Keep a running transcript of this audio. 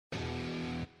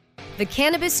The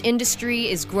cannabis industry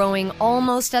is growing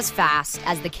almost as fast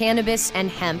as the cannabis and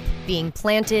hemp being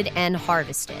planted and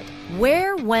harvested.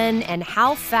 Where, when, and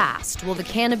how fast will the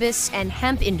cannabis and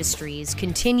hemp industries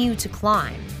continue to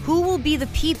climb? Who will be the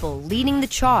people leading the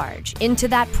charge into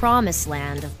that promised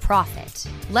land of profit?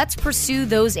 Let's pursue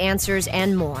those answers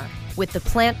and more with the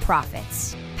Plant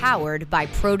Profits, powered by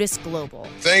Protus Global.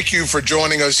 Thank you for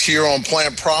joining us here on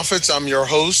Plant Profits. I'm your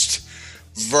host,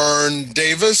 Vern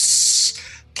Davis.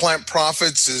 Plant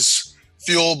Profits is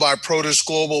fueled by Protus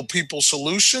Global People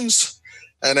Solutions.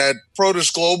 And at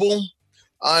Protus Global,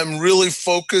 I'm really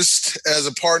focused as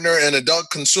a partner in adult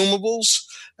consumables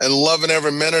and loving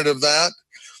every minute of that.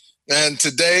 And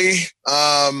today,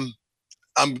 I'm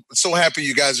so happy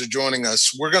you guys are joining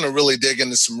us. We're going to really dig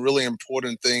into some really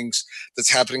important things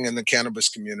that's happening in the cannabis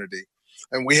community.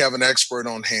 And we have an expert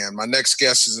on hand. My next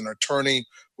guest is an attorney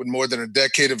with more than a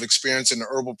decade of experience in the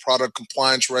herbal product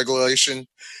compliance regulation.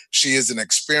 She is an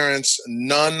experienced,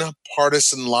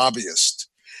 non-partisan lobbyist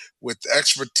with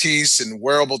expertise in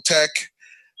wearable tech,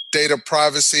 data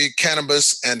privacy,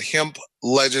 cannabis, and hemp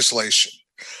legislation.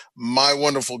 My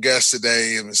wonderful guest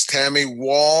today is Tammy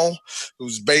Wall,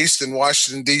 who's based in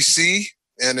Washington, D.C.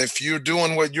 And if you're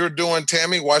doing what you're doing,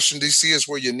 Tammy, Washington, D.C. is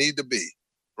where you need to be,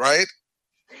 right?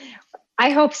 I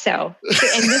hope so.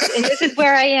 And this is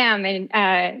where I am. And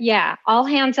all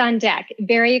hands on deck.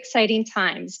 Very exciting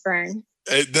times, Vern.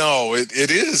 It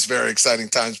is very exciting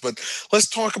times. But let's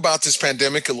talk about this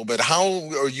pandemic a little bit. How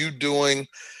are you doing?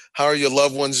 How are your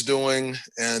loved ones doing?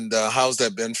 And how's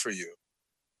that been for you?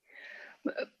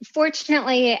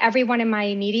 Fortunately, everyone in my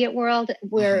immediate world,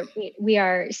 we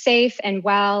are safe and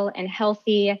well and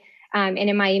healthy. And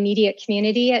in my immediate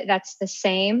community, that's the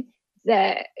same.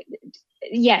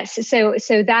 Yes. So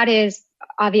that is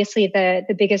obviously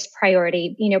the biggest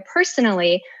priority. You know,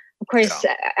 personally, of course,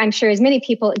 I'm sure as many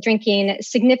people drinking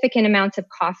significant amounts of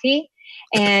coffee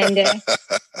and,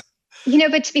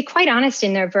 but to be quite honest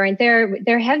in there, Vern,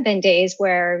 there have been days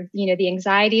where, the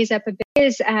anxiety is up a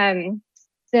bit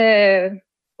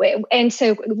and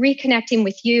so reconnecting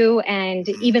with you and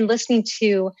even listening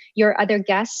to your other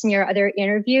guests and your other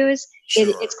interviews,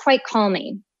 it's quite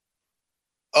calming.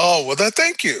 Oh, well,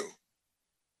 thank you.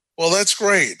 Well, that's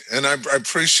great, and I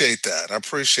appreciate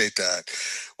that.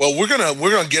 Well, we're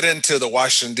gonna get into the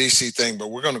Washington D.C. thing, but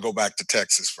we're gonna go back to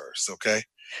Texas first, okay?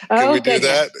 Can we do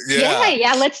that?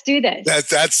 Yeah. Let's do this.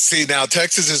 See, now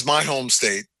Texas is my home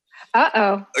state.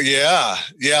 Uh-oh. Yeah.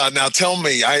 Now tell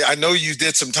me, I know you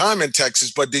did some time in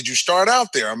Texas, but did you start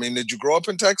out there? I mean, did you grow up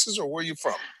in Texas, or where are you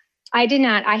from? I did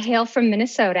not. I hail from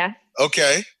Minnesota.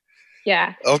 Okay.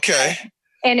 Yeah. Okay.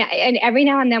 And every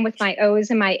now and then with my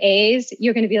O's and my A's,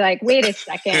 you're going to be like, wait a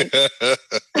second. But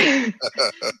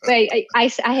I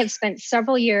have spent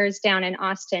several years down in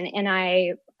Austin, and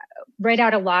right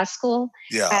out of law school,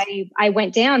 I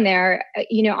went down there,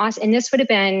 Austin, and this would have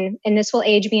been, and this will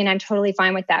age me, and I'm totally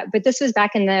fine with that. But this was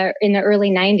back in the early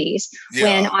 90s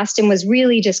when Austin was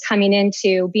really just coming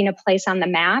into being a place on the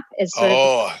map.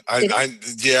 That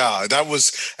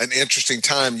was an interesting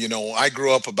time. I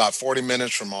grew up about 40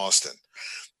 minutes from Austin.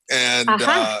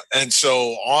 And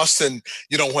so Austin,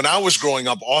 when I was growing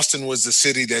up, Austin was the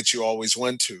city that you always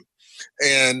went to.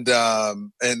 And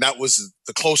that was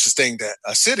the closest thing to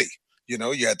a city. You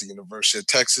had the University of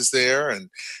Texas there. And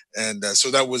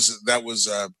so that was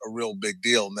a real big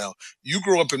deal. Now, you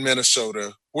grew up in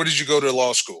Minnesota. Where did you go to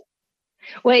law school?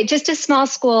 Well, just a small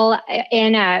school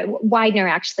in Widener,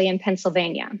 actually, in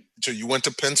Pennsylvania. So you went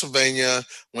to Pennsylvania,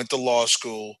 went to law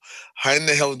school. How in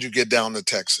the hell did you get down to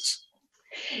Texas?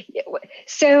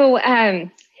 So,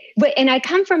 and I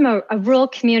come from a rural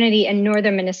community in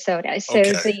northern Minnesota. So,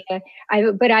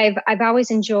 I've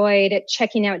always enjoyed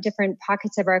checking out different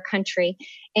pockets of our country.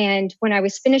 And when I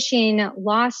was finishing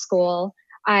law school,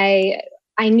 I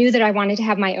knew that I wanted to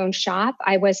have my own shop.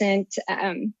 I wasn't,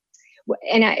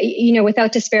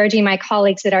 without disparaging my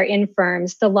colleagues that are in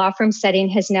firms, the law firm setting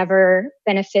has never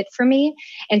been a fit for me.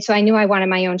 And so I knew I wanted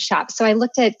my own shop. So I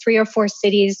looked at 3 or 4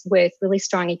 cities with really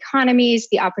strong economies,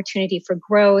 the opportunity for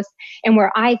growth, and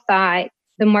where I thought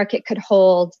the market could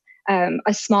hold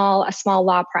a small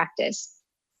law practice.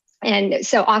 And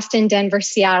so Austin, Denver,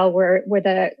 Seattle were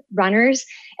the runners,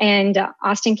 and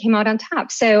Austin came out on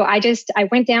top. So I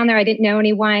went down there. I didn't know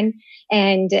anyone.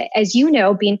 And as you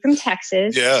know, being from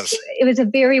Texas, it was a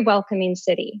very welcoming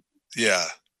city. Yeah.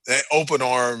 Open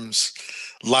arms,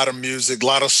 a lot of music, a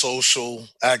lot of social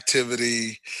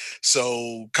activity.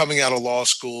 So coming out of law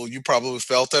school, you probably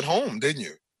felt at home, didn't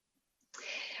you?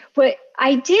 Well,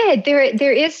 I did.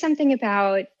 There is something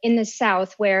about in the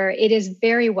South where it is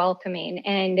very welcoming.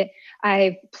 And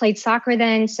I played soccer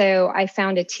then, so I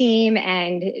found a team,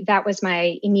 and that was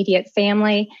my immediate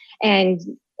family, and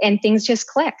things just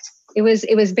clicked. It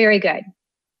was very good.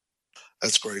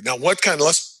 That's great. Now,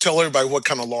 let's tell everybody what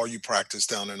kind of law you practice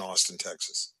down in Austin,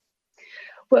 Texas.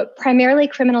 Well, primarily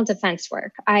criminal defense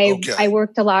work. I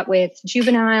worked a lot with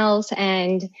juveniles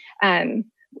and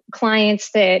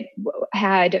clients that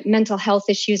had mental health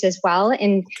issues as well.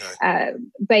 And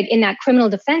but in that criminal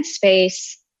defense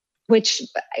space, which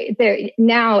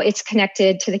now it's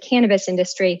connected to the cannabis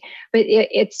industry, but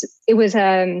it was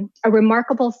a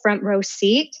remarkable front row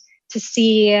seat to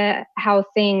see how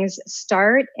things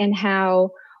start and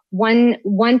how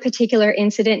one particular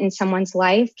incident in someone's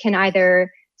life can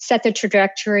either set the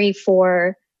trajectory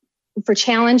for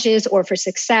challenges or for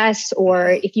success,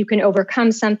 or if you can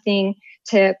overcome something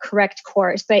to correct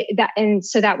course.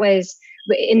 So that was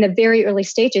in the very early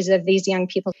stages of these young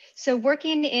people. So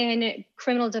working in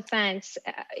criminal defense,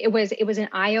 it was an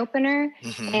eye opener,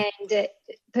 and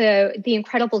the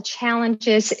incredible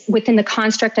challenges within the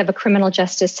construct of a criminal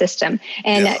justice system.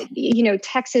 And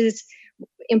Texas,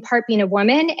 in part being a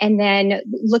woman, and then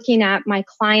looking at my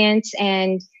clients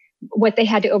and what they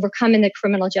had to overcome in the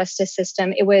criminal justice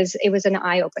system, it was an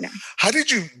eye opener. How did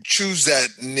you choose that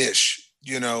niche?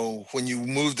 When you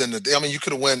moved into, you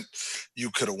could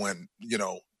have went,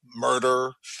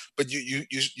 murder, but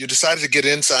you decided to get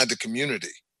inside the community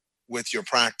with your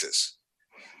practice.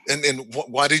 And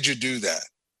why did you do that?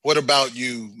 What about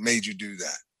you made you do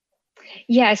that?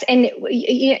 Yes. And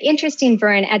interesting,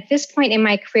 Vern, at this point in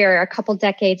my career, a couple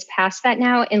decades past that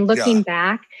now, and looking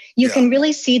back, you can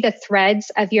really see the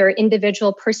threads of your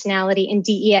individual personality and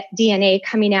DNA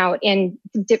coming out in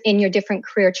your different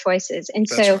career choices. And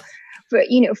that's so,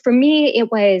 right. For me,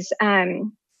 it was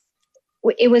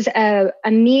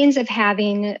a means of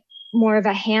having more of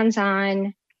a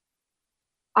hands-on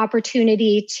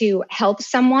opportunity to help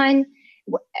someone.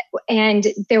 And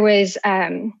there was,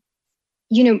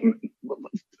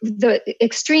 the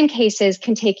extreme cases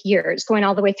can take years, going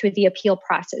all the way through the appeal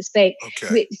process. But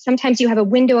sometimes you have a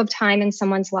window of time in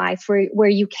someone's life where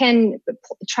you can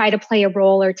try to play a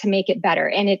role or to make it better.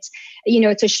 And it's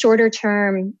a shorter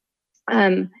term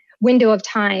window of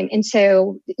time. And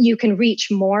so you can reach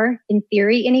more in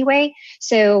theory anyway.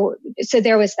 So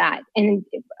there was that. And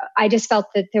I just felt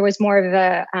that there was more of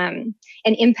an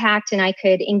impact, and I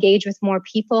could engage with more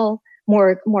people,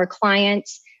 more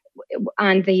clients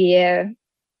on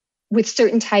with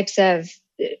certain types of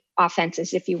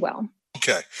offenses, if you will.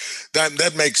 Okay.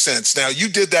 That makes sense. Now, you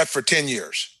did that for 10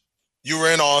 years. You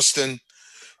were in Austin.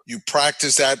 You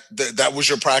practiced that. That was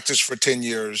your practice for 10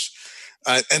 years.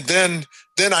 And then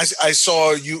I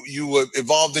saw you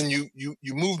evolved, and you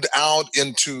moved out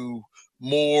into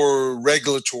more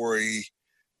regulatory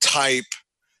type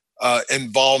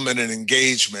involvement and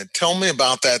engagement. Tell me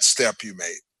about that step you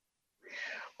made.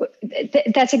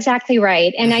 That's exactly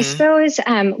right. And I suppose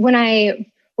when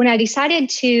I decided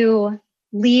to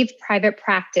leave private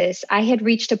practice, I had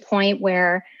reached a point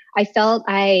where I felt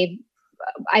I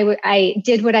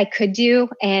did what I could do,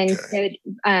 and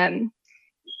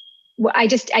I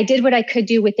did what I could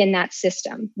do within that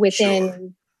system,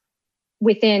 within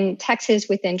Texas,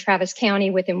 within Travis County,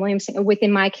 within Williamson,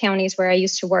 within my counties where I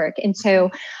used to work. And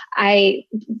so I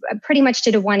pretty much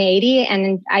did a 180,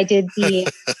 and I did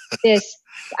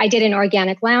I did an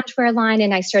organic loungewear line,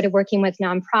 and I started working with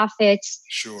nonprofits.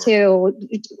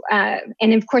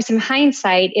 And of course, in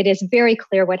hindsight, it is very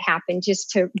clear what happened, just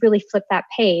to really flip that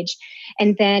page.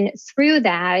 And then through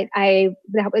that,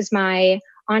 that was my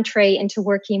entree into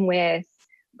working with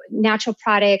natural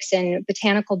products and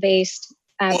botanical based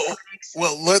products.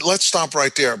 Well, let's stop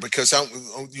right there, because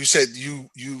you said you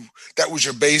that was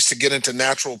your base to get into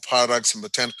natural products and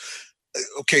botanical.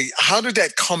 Okay, how did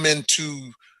that come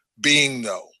into being,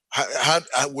 though? How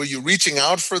were you reaching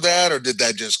out for that, or did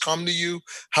that just come to you?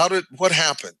 What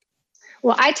happened?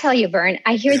 Well, I tell you, Vern,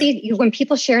 I hear when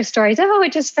people share stories, oh,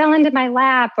 it just fell into my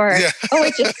lap, or oh,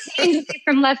 it just came to me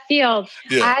from left field.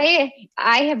 Yeah.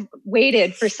 I have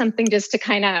waited for something just to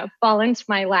kind of fall into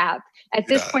my lap. At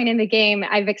this point in the game,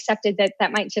 I've accepted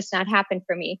that might just not happen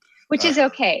for me, which is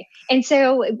okay. And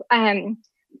so I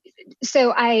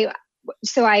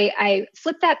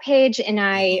flipped that page, and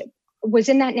I was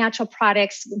in that natural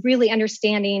products, really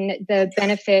understanding the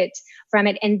benefit from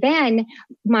it. And then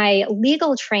my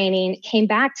legal training came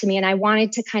back to me, and I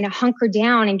wanted to kind of hunker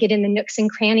down and get in the nooks and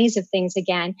crannies of things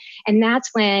again. And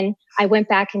that's when I went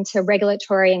back into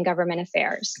regulatory and government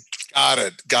affairs. Got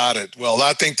it. Well,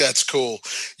 I think that's cool.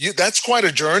 That's quite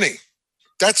a journey.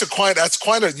 That's quite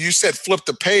a, you said flip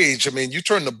the page. I mean, you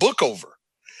turned the book over.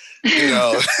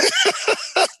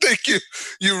 I think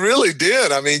you really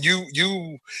did. I mean, you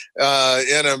in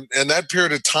that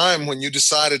period of time when you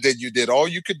decided that you did all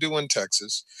you could do in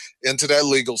Texas, into that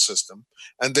legal system,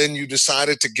 and then you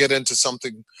decided to get into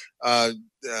something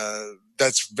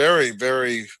that's very,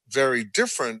 very, very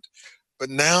different. But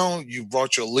now you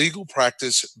brought your legal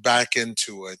practice back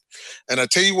into it. And I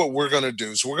tell you what we're going to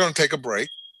do is we're going to take a break.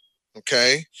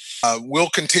 Okay. We'll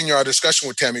continue our discussion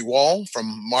with Tammy Wall from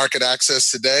Market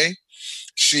Access today.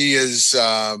 She is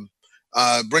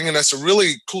bringing us a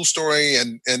really cool story,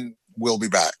 and we'll be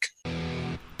back.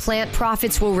 Plant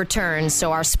Profits will return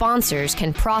so our sponsors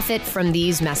can profit from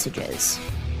these messages.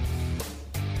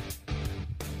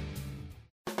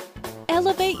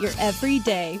 Elevate your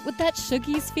everyday with that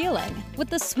Shoogies feeling with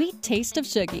the sweet taste of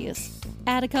Shoogies.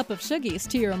 Add a cup of Shoogies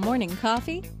to your morning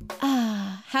coffee.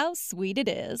 Ah, how sweet it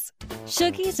is.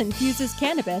 Shoogies infuses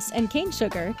cannabis and cane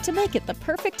sugar to make it the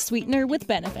perfect sweetener with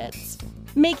benefits.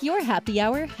 Make your happy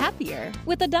hour happier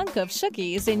with a dunk of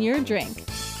Shoogies in your drink.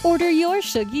 Order your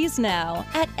Shoogies now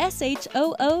at shoogies.com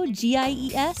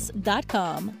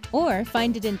or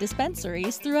find it in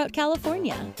dispensaries throughout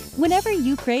California. Whenever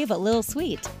you crave a little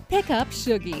sweet, pick up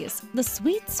Shoogies, the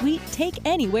sweet, sweet take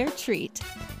anywhere treat.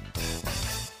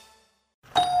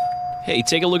 Hey,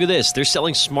 take a look at this. They're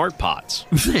selling smart pots.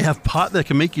 They have pot that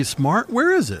can make you smart?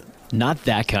 Where is it? Not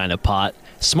that kind of pot.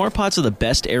 Smart pots are the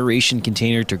best aeration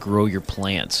container to grow your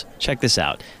plants. Check this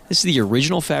out. This is the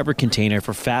original fabric container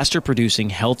for faster producing,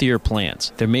 healthier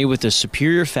plants. They're made with a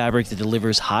superior fabric that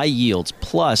delivers high yields.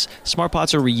 Plus, smart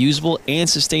pots are reusable and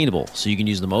sustainable, so you can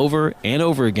use them over and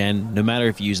over again, no matter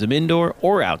if you use them indoor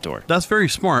or outdoor. That's very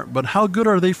smart, but how good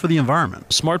are they for the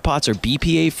environment? Smart pots are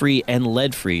BPA-free and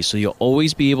lead-free, so you'll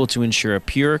always be able to ensure a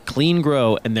pure, clean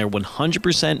grow, and they're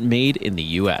 100% made in the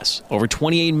U.S. Over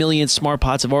 28 million smart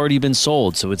pots have already been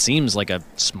sold, so it seems like a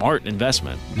smart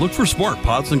investment. Look for smart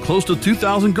pots in close to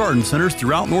 2,000 garden centers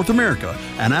throughout North America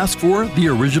and ask for the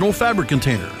original fabric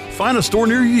container. Find a store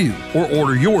near you or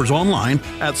order yours online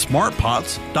at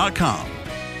smartpots.com.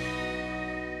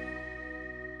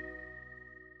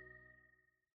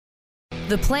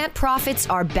 The Plant Profits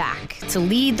are back to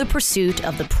lead the pursuit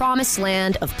of the promised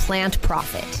land of plant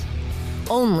profit.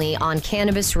 Only on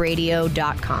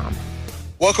CannabisRadio.com.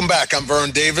 Welcome back. I'm Vern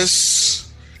Davis.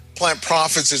 Plant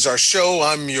Profits is our show.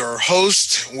 I'm your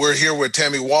host. We're here with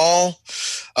Tammy Wall,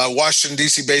 Washington,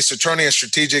 D.C. based attorney and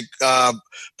strategic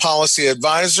policy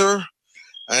advisor.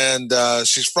 And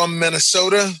she's from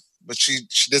Minnesota, but she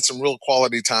did some real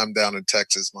quality time down in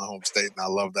Texas, my home state, and I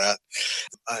love that.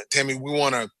 Tammy, we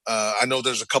want to. I know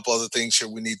there's a couple other things here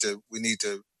we need to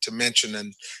mention,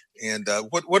 and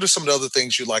what are some of the other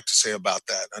things you'd like to say about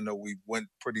that? I know we went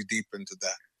pretty deep into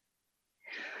that.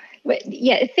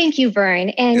 Yeah, thank you, Vern.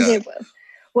 And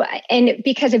and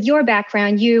because of your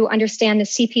background, you understand the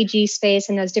CPG space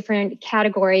and those different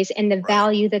categories and the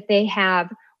value that they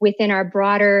have within our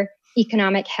broader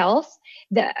economic health,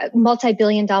 the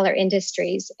multi-billion-dollar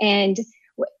industries. And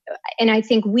I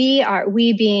think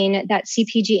we being that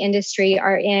CPG industry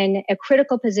are in a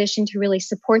critical position to really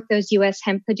support those U.S.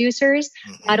 hemp producers,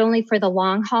 not only for the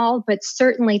long haul, but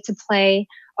certainly to play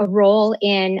a role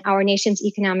in our nation's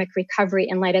economic recovery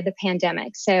in light of the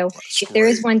pandemic. So if there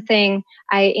is one thing,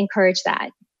 I encourage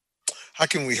that. How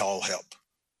can we all help?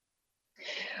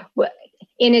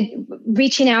 In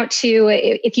reaching out to,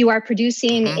 if you are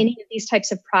producing any of these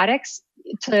types of products,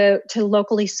 to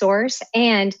locally source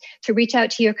and to reach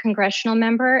out to your congressional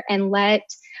member and let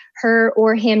her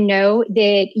or him know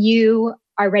that you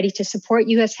are ready to support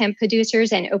U.S. hemp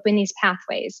producers and open these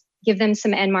pathways. Give them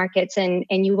some end markets and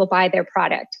you will buy their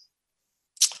product.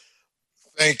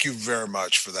 Thank you very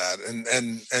much for that.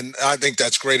 And I think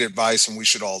that's great advice, and we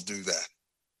should all do that.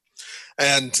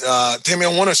 And Tammy,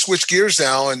 I want to switch gears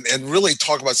now and really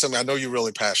talk about something I know you're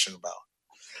really passionate about,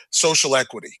 social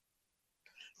equity.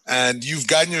 And you've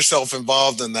gotten yourself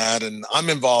involved in that, and I'm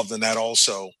involved in that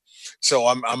also. So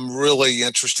I'm really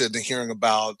interested in hearing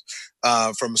about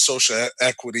from a social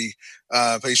equity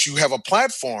place. You have a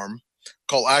platform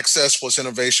called Access Plus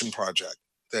Innovation Project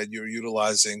that you're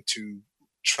utilizing to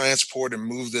transport and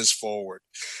move this forward.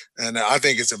 And I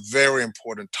think it's a very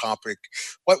important topic.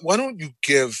 Why don't you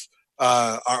give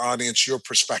our audience your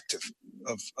perspective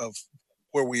of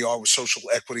where we are with social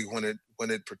equity when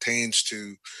it pertains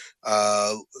to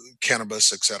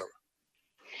cannabis, et cetera?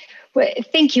 Well,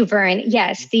 thank you, Vern.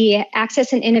 Yes, the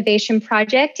Access and Innovation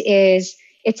Project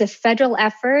it's a federal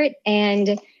effort,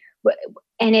 and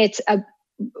it's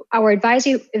our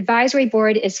advisory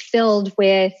board is filled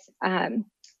with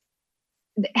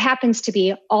happens to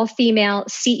be all female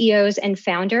CEOs and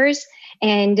founders,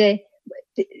 and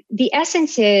the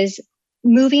essence is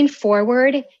moving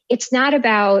forward, it's not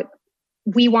about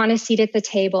we want a seat at the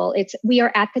table. It's we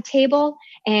are at the table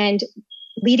and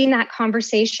leading that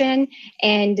conversation,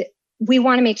 and we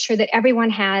want to make sure that everyone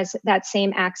has that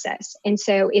same access. And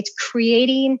so it's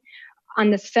creating on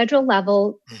the federal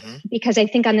level, because I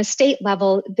think on the state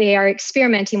level, they are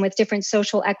experimenting with different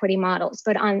social equity models,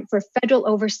 but for federal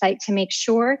oversight to make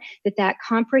sure that that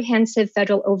comprehensive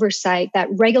federal oversight, that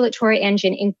regulatory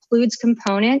engine includes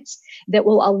components that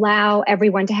will allow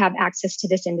everyone to have access to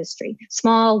this industry.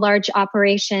 Small, large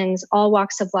operations, all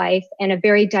walks of life, and a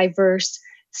very diverse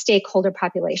stakeholder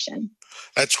population.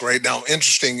 That's great. Now,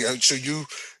 interesting. So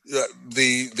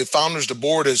the founders, the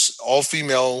board is all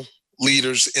female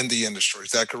leaders in the industry. Is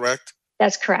that correct?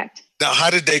 That's correct. Now, how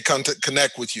did they come to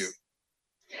connect with you?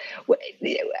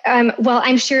 Well,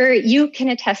 I'm sure you can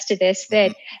attest to this,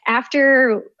 that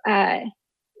after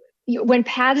when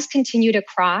paths continue to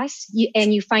cross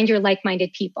and you find your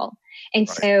like-minded people. And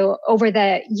so over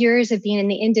the years of being in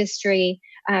the industry,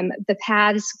 the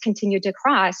paths continue to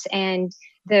cross, and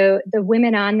the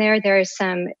women on there are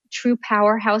some true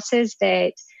powerhouses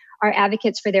that are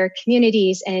advocates for their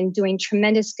communities and doing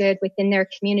tremendous good within their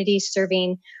communities,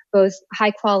 serving both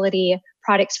high quality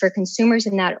products for consumers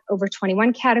in that over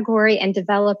 21 category and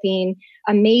developing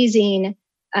amazing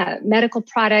medical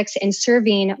products and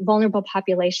serving vulnerable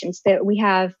populations. That we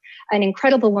have an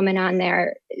incredible woman on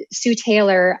there, Sue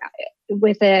Taylor,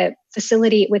 with a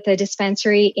facility, with a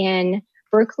dispensary in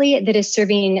Berkeley that is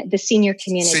serving the senior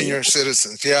community. Senior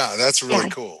citizens. Yeah, that's really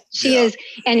cool. She is.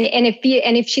 And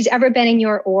if she's ever been in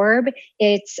your orb,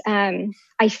 it's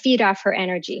I feed off her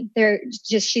energy.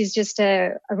 She's just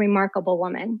a remarkable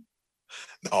woman.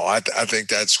 No, I think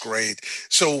that's great.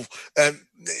 So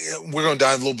we're going to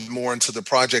dive a little bit more into the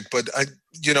project, but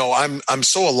I'm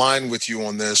so aligned with you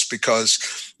on this because,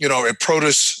 at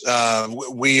Protis,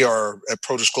 we are at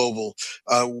Protis Global.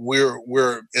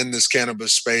 We're in this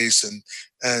cannabis space,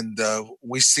 and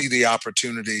we see the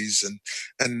opportunities,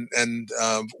 and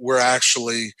we're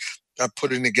actually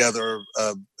putting together.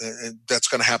 That's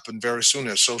going to happen very soon,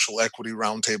 a social equity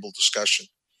roundtable discussion.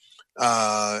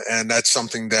 And that's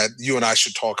something that you and I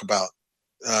should talk about,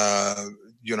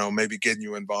 maybe getting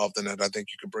you involved in it. I think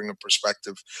you could bring a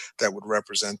perspective that would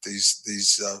represent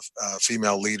these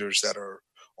female leaders that are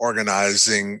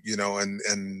organizing,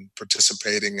 and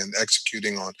participating and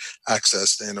executing on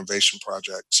Access to Innovation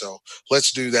project. So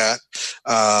let's do that.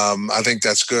 I think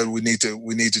that's good. We need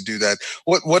to do that.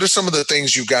 What are some of the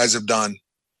things you guys have done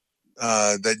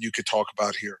that you could talk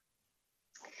about here?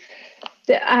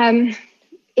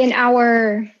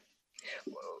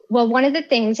 One of the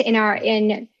things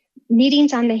in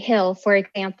meetings on the Hill, for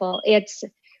example,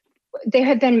 there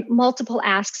have been multiple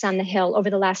asks on the Hill over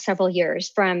the last several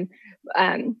years from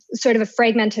sort of a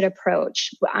fragmented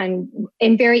approach and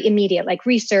very immediate, like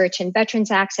research and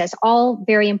veterans access, all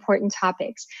very important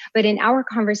topics. But in our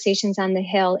conversations on the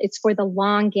Hill, it's for the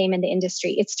long game in the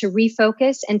industry. It's to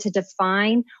refocus and to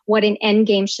define what an end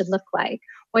game should look like.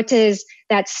 What does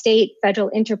that state-federal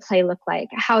interplay look like?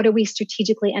 How do we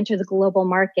strategically enter the global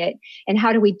market? And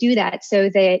how do we do that so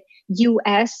that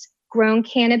U.S. grown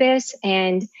cannabis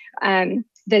and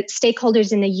the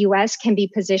stakeholders in the U.S. can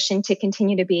be positioned to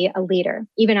continue to be a leader,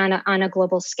 even on a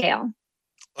global scale?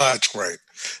 That's great.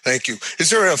 Thank you. Is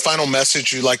there a final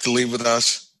message you'd like to leave with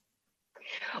us?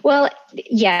 Well,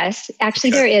 yes,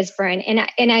 actually there is, Vern. And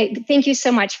I thank you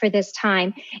so much for this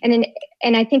time. And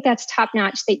I think that's top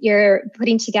notch that you're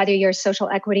putting together your social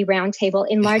equity roundtable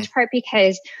in large part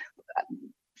because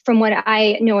from what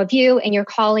I know of you and your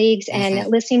colleagues and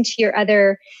listening to your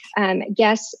other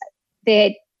guests,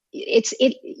 that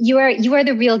you are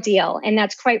the real deal, and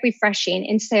that's quite refreshing.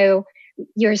 And so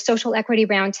your social equity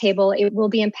roundtable, it will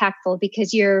be impactful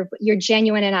because you're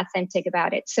genuine and authentic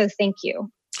about it. So thank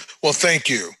you. Well, thank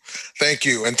you. Thank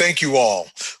you. And thank you all.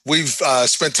 We've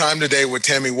spent time today with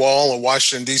Tammy Wall, a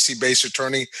Washington, D.C. based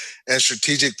attorney and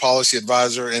strategic policy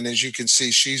advisor. And as you can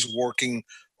see, she's working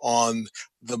on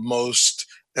the most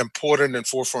important and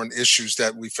forefront issues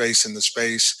that we face in the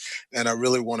space. And I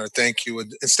really want to thank you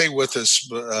and stay with us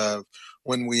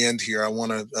when we end here. I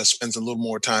want to spend a little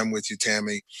more time with you,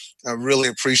 Tammy. I really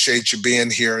appreciate you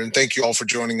being here, and thank you all for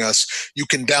joining us. You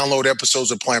can download episodes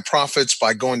of Plant Profits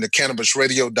by going to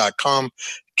cannabisradio.com.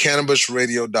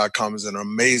 Cannabisradio.com is an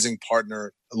amazing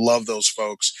partner. I love those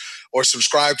folks. Or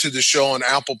subscribe to the show on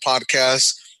Apple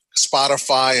Podcasts,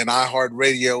 Spotify, and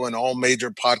iHeartRadio, and all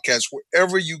major podcasts.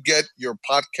 Wherever you get your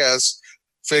podcast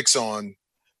fix on,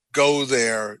 go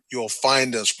there. You'll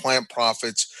find us, Plant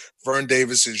Profits. Vern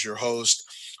Davis is your host.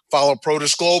 Follow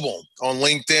Protis Global on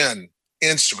LinkedIn,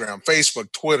 Instagram,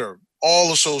 Facebook, Twitter, all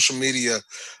the social media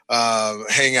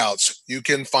hangouts. You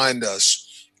can find us.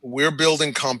 We're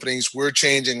building companies. We're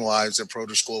changing lives at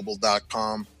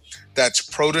ProtisGlobal.com. That's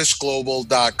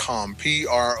ProtisGlobal.com,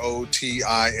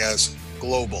 PROTIS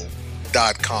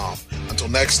Global.com. Until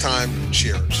next time,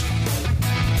 cheers.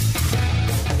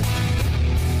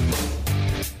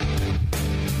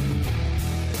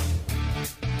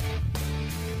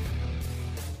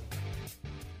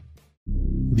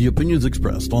 The opinions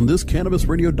expressed on this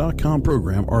CannabisRadio.com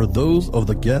program are those of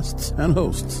the guests and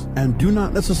hosts and do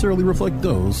not necessarily reflect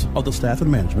those of the staff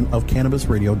and management of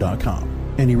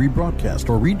CannabisRadio.com. Any rebroadcast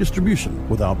or redistribution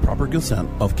without proper consent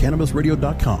of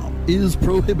CannabisRadio.com is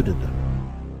prohibited.